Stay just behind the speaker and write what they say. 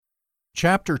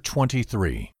Chapter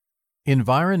 23.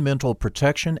 Environmental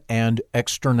Protection and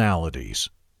Externalities.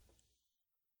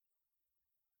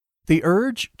 The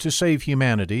urge to save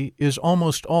humanity is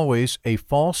almost always a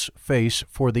false face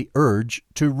for the urge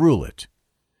to rule it.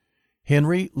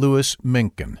 Henry Louis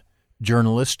Mencken,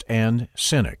 journalist and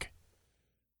cynic.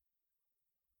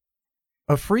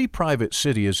 A free private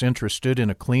city is interested in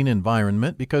a clean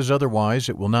environment because otherwise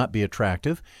it will not be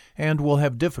attractive and will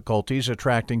have difficulties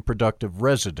attracting productive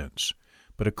residents.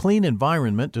 But a clean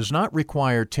environment does not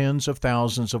require tens of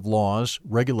thousands of laws,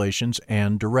 regulations,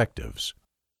 and directives.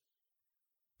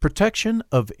 Protection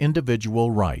of individual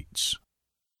rights.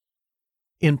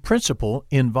 In principle,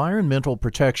 environmental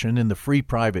protection in the free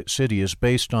private city is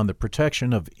based on the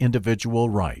protection of individual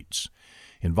rights.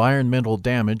 Environmental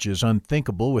damage is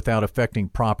unthinkable without affecting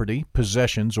property,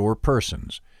 possessions, or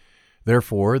persons.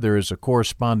 Therefore, there is a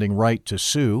corresponding right to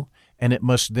sue, and it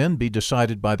must then be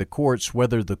decided by the courts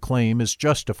whether the claim is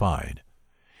justified.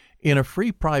 In a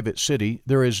free private city,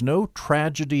 there is no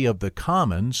tragedy of the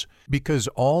commons because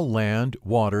all land,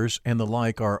 waters, and the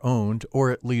like are owned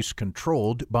or at least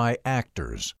controlled by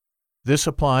actors. This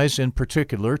applies in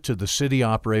particular to the city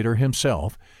operator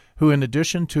himself, who in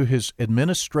addition to his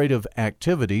administrative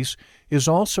activities is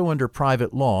also under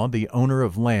private law the owner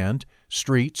of land,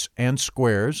 streets, and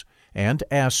squares, and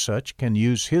as such can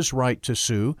use his right to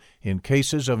sue in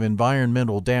cases of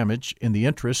environmental damage in the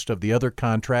interest of the other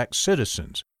contract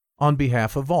citizens, on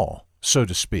behalf of all, so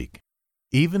to speak.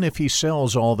 Even if he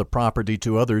sells all the property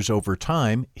to others over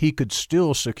time, he could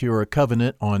still secure a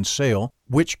covenant on sale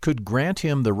which could grant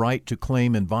him the right to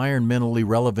claim environmentally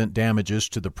relevant damages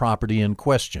to the property in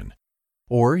question.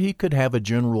 Or he could have a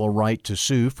general right to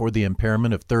sue for the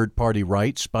impairment of third-party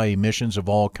rights by emissions of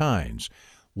all kinds,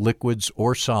 liquids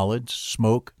or solids,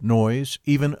 smoke, noise,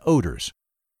 even odors.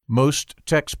 Most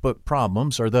textbook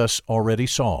problems are thus already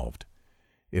solved.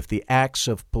 If the acts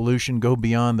of pollution go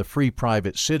beyond the free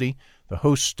private city, the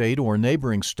host state or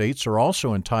neighboring states are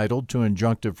also entitled to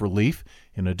injunctive relief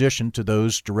in addition to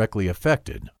those directly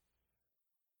affected.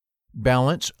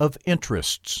 Balance of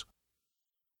interests.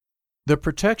 The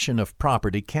protection of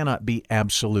property cannot be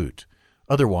absolute.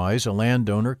 Otherwise, a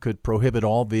landowner could prohibit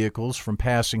all vehicles from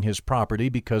passing his property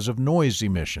because of noise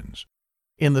emissions.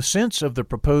 In the sense of the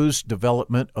proposed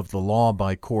development of the law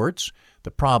by courts,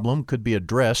 the problem could be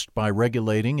addressed by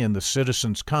regulating in the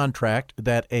citizen's contract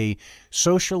that a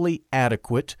socially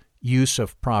adequate use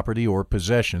of property or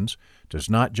possessions does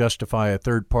not justify a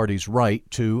third party's right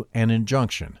to an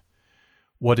injunction.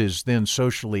 What is then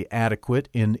socially adequate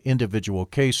in individual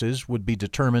cases would be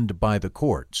determined by the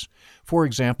courts, for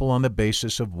example on the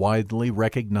basis of widely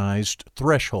recognized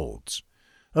thresholds.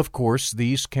 Of course,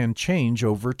 these can change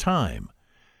over time.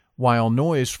 While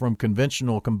noise from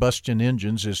conventional combustion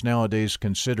engines is nowadays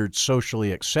considered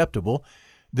socially acceptable,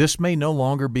 this may no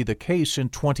longer be the case in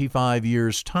 25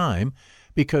 years' time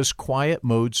because quiet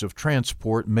modes of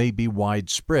transport may be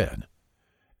widespread.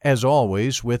 As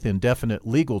always, with indefinite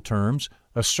legal terms,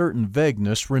 a certain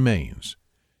vagueness remains.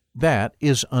 That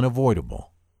is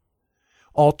unavoidable.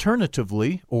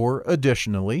 Alternatively, or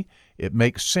additionally, it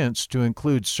makes sense to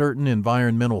include certain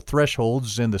environmental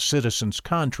thresholds in the citizen's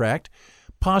contract,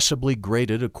 possibly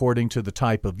graded according to the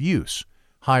type of use,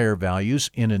 higher values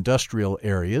in industrial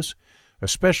areas,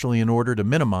 especially in order to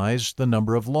minimize the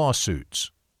number of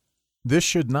lawsuits. This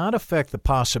should not affect the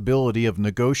possibility of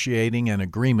negotiating an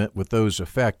agreement with those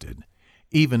affected,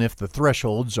 even if the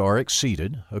thresholds are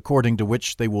exceeded, according to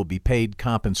which they will be paid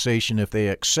compensation if they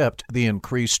accept the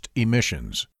increased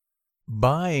emissions.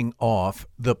 Buying off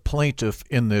the plaintiff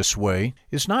in this way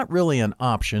is not really an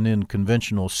option in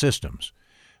conventional systems,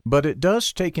 but it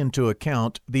does take into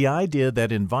account the idea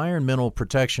that environmental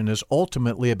protection is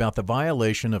ultimately about the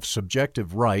violation of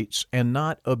subjective rights and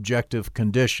not objective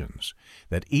conditions,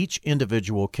 that each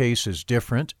individual case is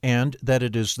different, and that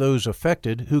it is those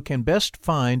affected who can best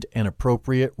find an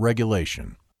appropriate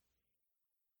regulation.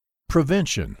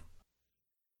 Prevention.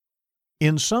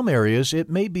 In some areas, it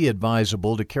may be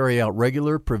advisable to carry out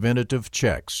regular preventative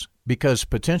checks because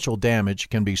potential damage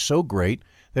can be so great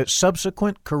that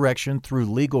subsequent correction through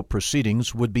legal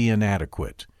proceedings would be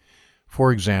inadequate.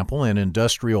 For example, an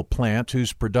industrial plant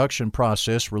whose production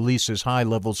process releases high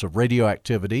levels of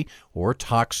radioactivity or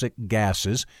toxic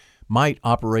gases might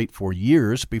operate for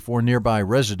years before nearby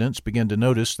residents begin to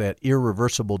notice that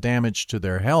irreversible damage to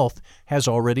their health has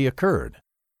already occurred.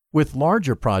 With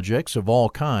larger projects of all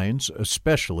kinds,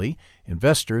 especially,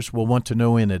 investors will want to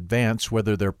know in advance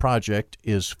whether their project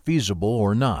is feasible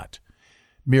or not.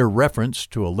 Mere reference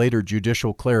to a later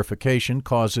judicial clarification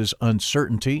causes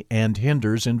uncertainty and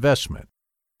hinders investment.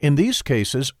 In these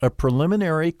cases, a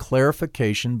preliminary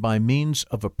clarification by means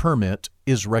of a permit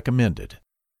is recommended.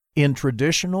 In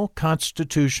traditional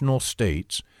constitutional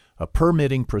states, a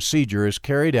permitting procedure is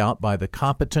carried out by the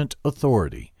competent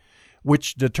authority,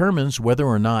 which determines whether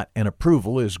or not an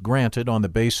approval is granted on the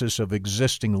basis of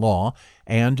existing law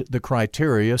and the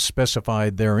criteria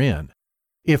specified therein,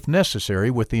 if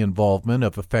necessary with the involvement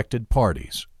of affected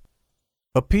parties.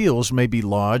 Appeals may be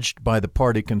lodged by the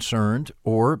party concerned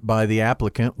or by the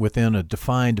applicant within a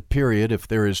defined period if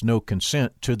there is no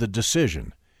consent to the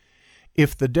decision.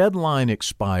 If the deadline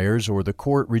expires or the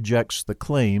court rejects the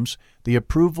claims, the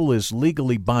approval is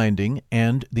legally binding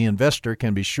and the investor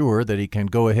can be sure that he can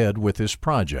go ahead with his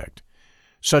project.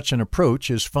 Such an approach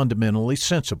is fundamentally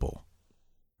sensible.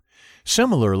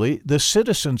 Similarly, the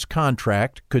citizen's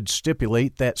contract could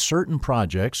stipulate that certain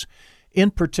projects,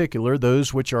 in particular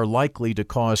those which are likely to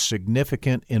cause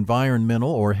significant environmental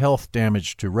or health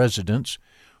damage to residents,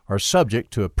 are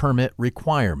subject to a permit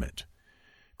requirement.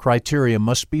 Criteria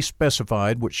must be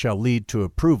specified which shall lead to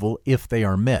approval if they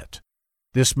are met.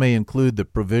 This may include the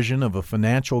provision of a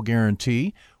financial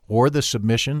guarantee or the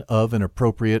submission of an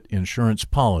appropriate insurance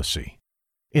policy.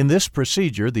 In this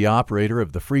procedure, the operator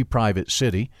of the free private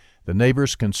city, the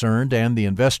neighbors concerned, and the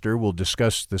investor will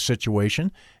discuss the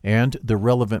situation, and the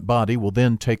relevant body will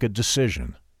then take a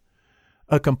decision.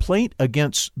 A complaint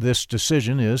against this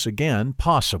decision is, again,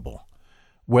 possible.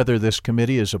 Whether this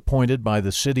committee is appointed by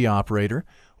the city operator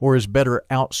or is better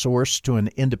outsourced to an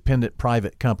independent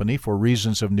private company for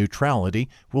reasons of neutrality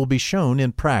will be shown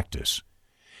in practice.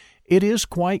 It is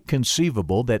quite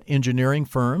conceivable that engineering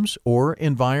firms or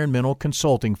environmental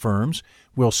consulting firms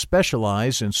will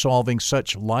specialize in solving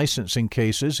such licensing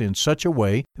cases in such a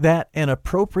way that an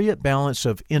appropriate balance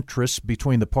of interests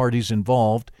between the parties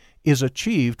involved is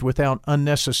achieved without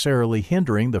unnecessarily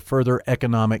hindering the further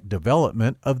economic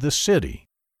development of the city.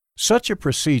 Such a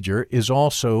procedure is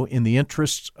also in the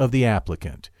interests of the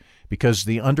applicant, because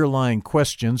the underlying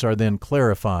questions are then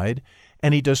clarified,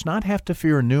 and he does not have to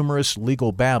fear numerous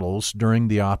legal battles during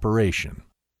the operation.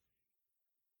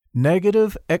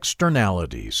 Negative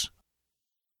externalities.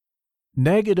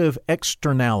 Negative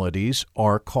externalities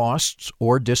are costs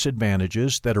or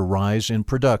disadvantages that arise in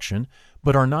production,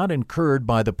 but are not incurred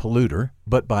by the polluter,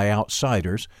 but by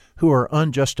outsiders who are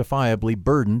unjustifiably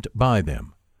burdened by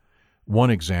them. One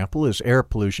example is air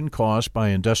pollution caused by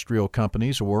industrial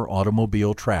companies or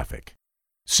automobile traffic.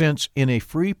 Since in a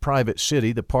free private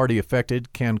city the party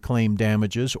affected can claim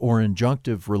damages or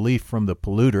injunctive relief from the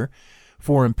polluter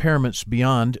for impairments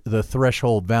beyond the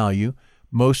threshold value,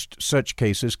 most such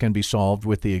cases can be solved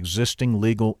with the existing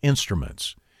legal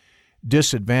instruments.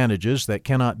 Disadvantages that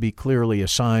cannot be clearly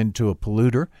assigned to a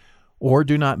polluter or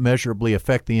do not measurably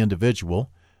affect the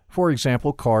individual, for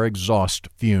example car exhaust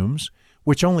fumes,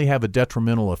 which only have a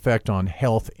detrimental effect on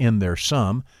health in their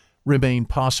sum, remain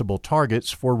possible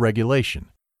targets for regulation.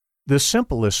 The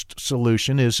simplest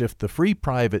solution is if the free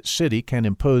private city can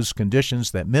impose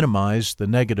conditions that minimize the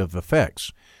negative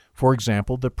effects, for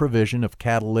example, the provision of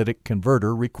catalytic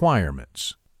converter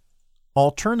requirements.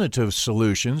 Alternative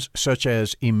solutions, such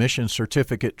as emission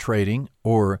certificate trading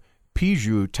or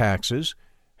PIJU taxes,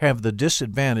 have the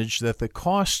disadvantage that the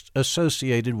costs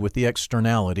associated with the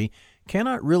externality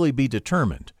cannot really be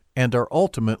determined and are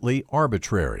ultimately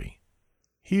arbitrary.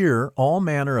 Here, all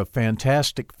manner of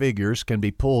fantastic figures can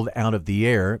be pulled out of the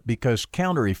air because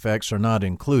counter effects are not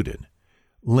included.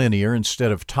 Linear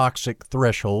instead of toxic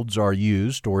thresholds are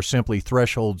used, or simply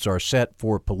thresholds are set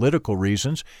for political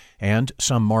reasons, and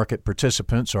some market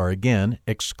participants are again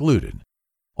excluded.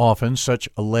 Often, such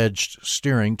alleged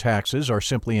steering taxes are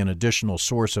simply an additional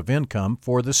source of income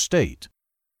for the state.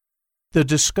 The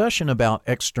discussion about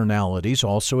externalities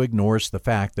also ignores the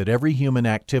fact that every human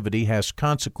activity has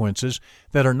consequences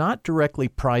that are not directly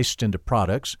priced into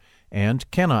products, and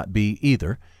cannot be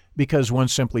either, because one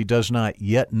simply does not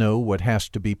yet know what has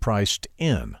to be priced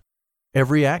in.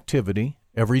 Every activity,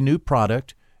 every new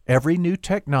product, every new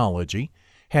technology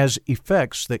has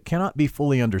effects that cannot be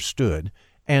fully understood,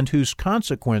 and whose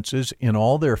consequences in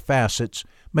all their facets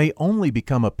may only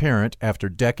become apparent after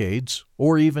decades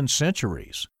or even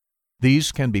centuries.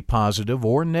 These can be positive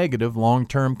or negative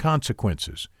long-term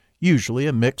consequences, usually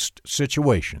a mixed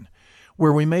situation,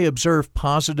 where we may observe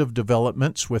positive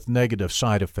developments with negative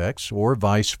side effects or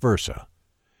vice versa.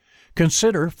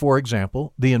 Consider, for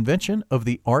example, the invention of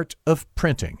the art of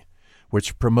printing,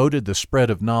 which promoted the spread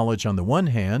of knowledge on the one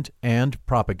hand and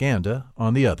propaganda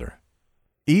on the other.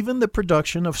 Even the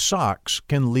production of socks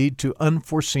can lead to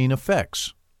unforeseen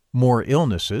effects, more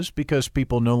illnesses because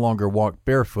people no longer walk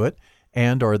barefoot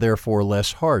and are therefore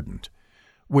less hardened,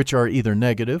 which are either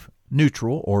negative,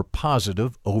 neutral, or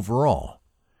positive overall?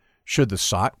 Should the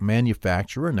sock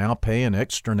manufacturer now pay an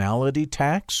externality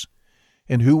tax?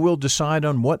 And who will decide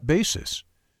on what basis?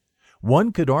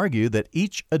 One could argue that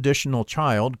each additional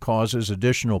child causes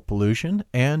additional pollution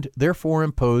and therefore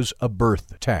impose a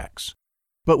birth tax.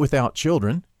 But without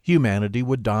children, humanity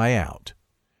would die out.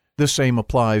 The same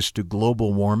applies to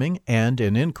global warming and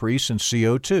an increase in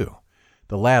CO2.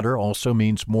 The latter also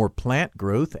means more plant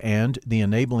growth and the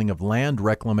enabling of land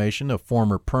reclamation of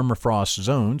former permafrost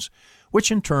zones,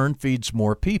 which in turn feeds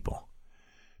more people.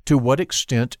 To what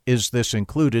extent is this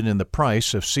included in the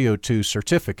price of CO2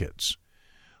 certificates?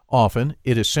 Often,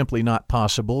 it is simply not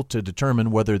possible to determine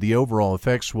whether the overall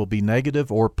effects will be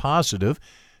negative or positive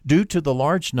due to the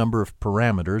large number of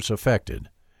parameters affected.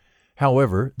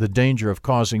 However, the danger of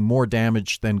causing more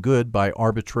damage than good by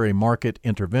arbitrary market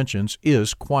interventions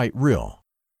is quite real.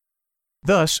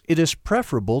 Thus, it is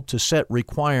preferable to set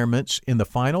requirements in the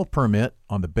final permit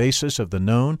on the basis of the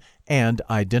known and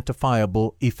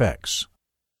identifiable effects.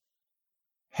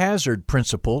 Hazard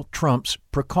principle trumps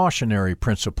precautionary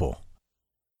principle.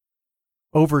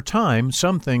 Over time,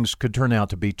 some things could turn out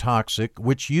to be toxic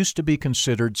which used to be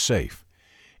considered safe.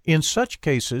 In such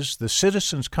cases, the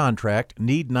citizen's contract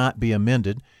need not be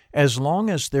amended as long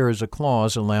as there is a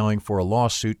clause allowing for a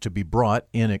lawsuit to be brought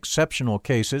in exceptional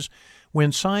cases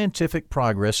when scientific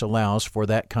progress allows for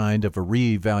that kind of a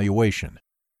reevaluation.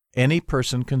 Any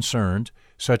person concerned,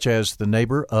 such as the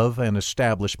neighbor of an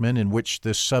establishment in which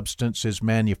this substance is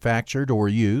manufactured or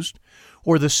used,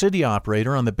 or the city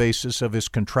operator on the basis of his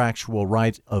contractual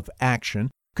right of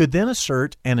action, could then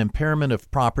assert an impairment of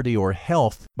property or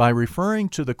health by referring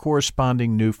to the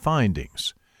corresponding new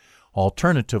findings.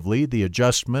 Alternatively, the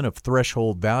adjustment of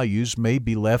threshold values may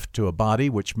be left to a body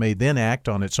which may then act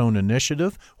on its own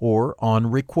initiative or on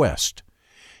request.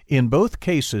 In both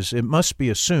cases, it must be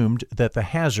assumed that the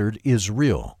hazard is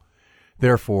real.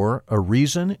 Therefore, a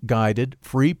reason-guided,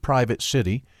 free private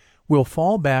city will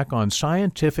fall back on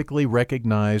scientifically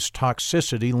recognized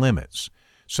toxicity limits,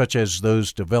 such as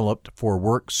those developed for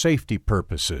work safety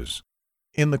purposes.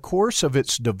 In the course of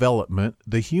its development,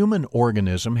 the human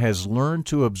organism has learned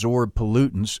to absorb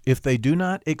pollutants if they do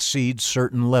not exceed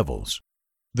certain levels.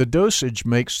 The dosage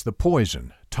makes the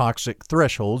poison. Toxic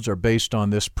thresholds are based on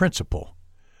this principle.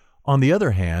 On the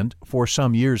other hand, for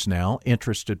some years now,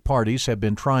 interested parties have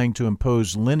been trying to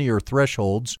impose linear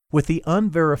thresholds with the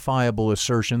unverifiable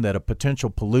assertion that a potential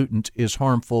pollutant is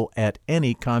harmful at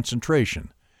any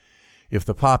concentration. If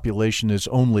the population is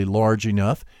only large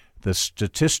enough, the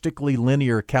statistically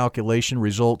linear calculation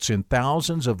results in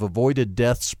thousands of avoided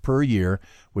deaths per year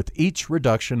with each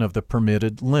reduction of the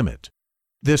permitted limit.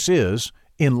 This is,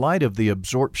 in light of the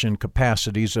absorption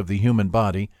capacities of the human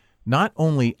body, not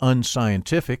only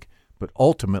unscientific, but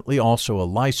ultimately also a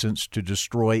license to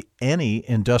destroy any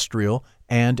industrial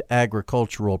and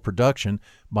agricultural production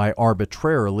by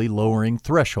arbitrarily lowering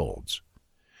thresholds.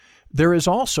 There is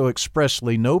also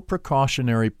expressly no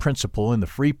precautionary principle in the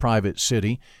free private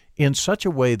city in such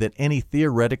a way that any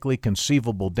theoretically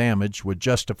conceivable damage would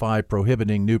justify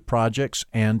prohibiting new projects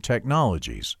and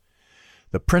technologies.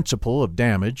 The principle of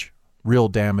damage, real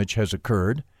damage has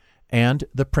occurred, and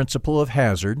the principle of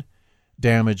hazard,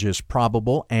 damage is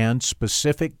probable and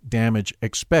specific damage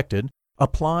expected,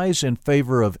 applies in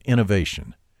favor of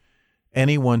innovation.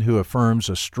 Anyone who affirms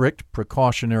a strict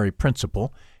precautionary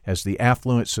principle, as the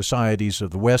affluent societies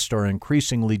of the West are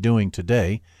increasingly doing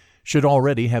today, should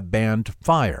already have banned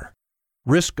fire.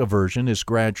 Risk aversion is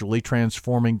gradually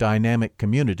transforming dynamic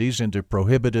communities into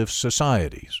prohibitive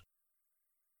societies.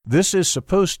 This is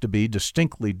supposed to be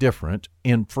distinctly different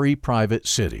in free private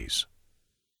cities.